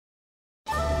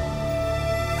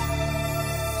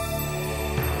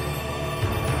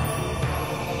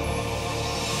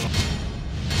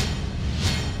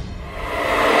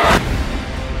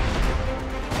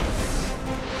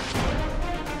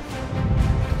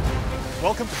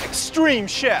Welcome to Extreme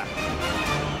Chef.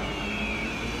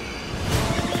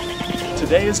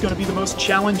 Today is going to be the most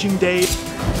challenging day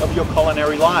of your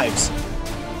culinary lives.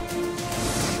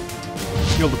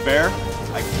 Killed a bear,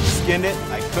 I skinned it,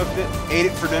 I cooked it, ate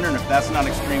it for dinner, and if that's not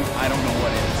extreme, I don't know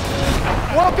what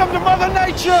is. Welcome to Mother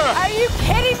Nature! Are you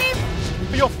kidding me?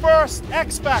 For your first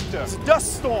X Factor, it's a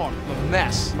dust storm. A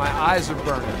mess. My eyes are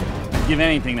burning. I'd give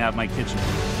anything to have my kitchen.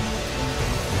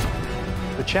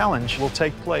 The challenge will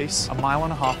take place 1.5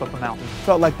 miles up a mountain.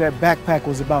 Felt like that backpack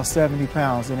was about 70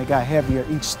 pounds and it got heavier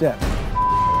each step.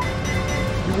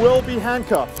 You will be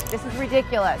handcuffed. This is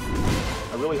ridiculous.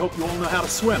 I really hope you all know how to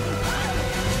swim.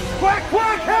 Quack,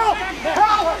 quack, help!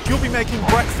 Help! You'll be making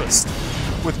breakfast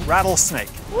with rattlesnake.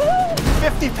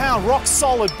 50-pound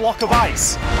rock-solid block of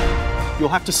ice. You'll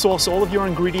have to source all of your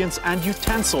ingredients and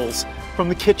utensils from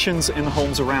the kitchens in the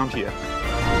homes around here.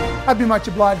 I'd be much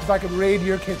obliged if I could raid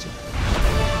your kitchen.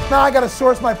 Now I gotta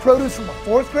source my produce from a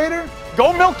 4th grader?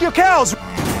 Go milk your cows!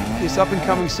 This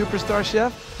up-and-coming superstar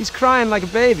chef, he's crying like a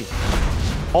baby.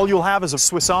 All you'll have is a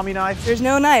Swiss Army knife. There's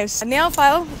no knives. A nail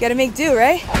file, gotta make do,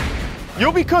 right?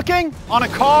 You'll be cooking on a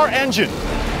car engine.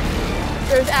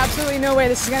 There's absolutely no way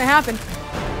this is gonna happen.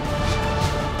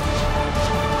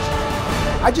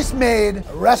 I just made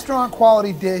a restaurant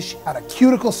quality dish out of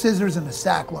cuticle scissors and a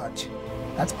sack lunch.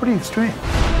 That's pretty extreme.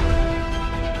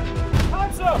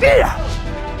 Yeah!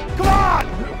 Come on!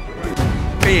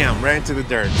 Bam, right into the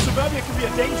dirt. Suburbia can be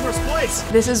a dangerous place.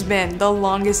 This has been the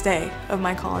longest day of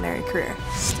my culinary career.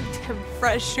 It's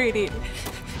frustrating.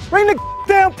 Bring the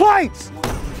damn plates!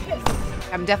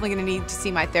 I'm definitely gonna need to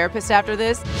see my therapist after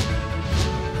this.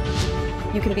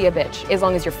 You can be a bitch as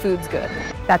long as your food's good.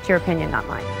 That's your opinion, not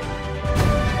mine.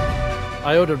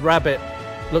 I ordered rabbit.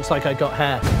 Looks like I got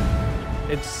hair.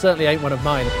 It certainly ain't one of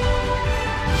mine.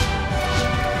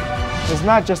 It's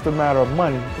not just a matter of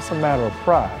money, it's a matter of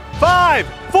pride. 5,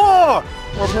 4!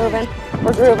 We're moving.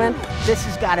 We're grooving. This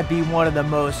has got to be one of the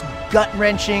most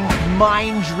gut-wrenching,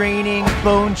 mind-draining,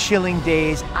 bone-chilling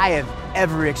days I have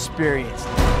ever experienced.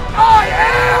 I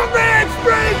am the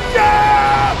Extreme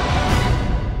Chef!